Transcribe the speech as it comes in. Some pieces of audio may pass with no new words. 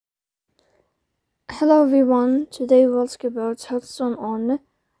Hello everyone, today we'll talk about how to turn on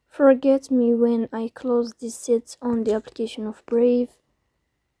Forget Me when I close this set on the application of Brave.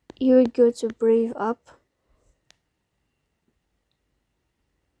 You will go to Brave app.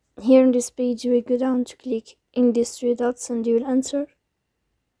 Here on this page you will go down to click in these three dots and you will enter.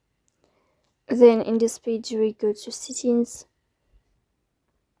 Then in this page you will go to settings.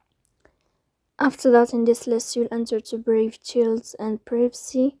 After that in this list you will enter to Brave Shields and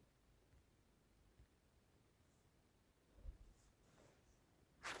Privacy.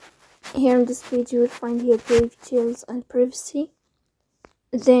 Here on this page you will find here Brave Shields and Privacy.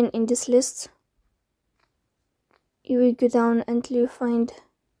 Then in this list you will go down until you find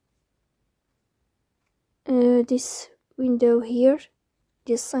this window here,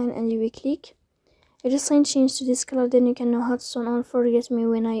 this sign, and you will click. If the sign changes to this color, then you can know how to turn on Forget Me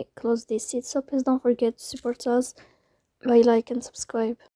when I close this set. So please don't forget to support us by like and subscribe.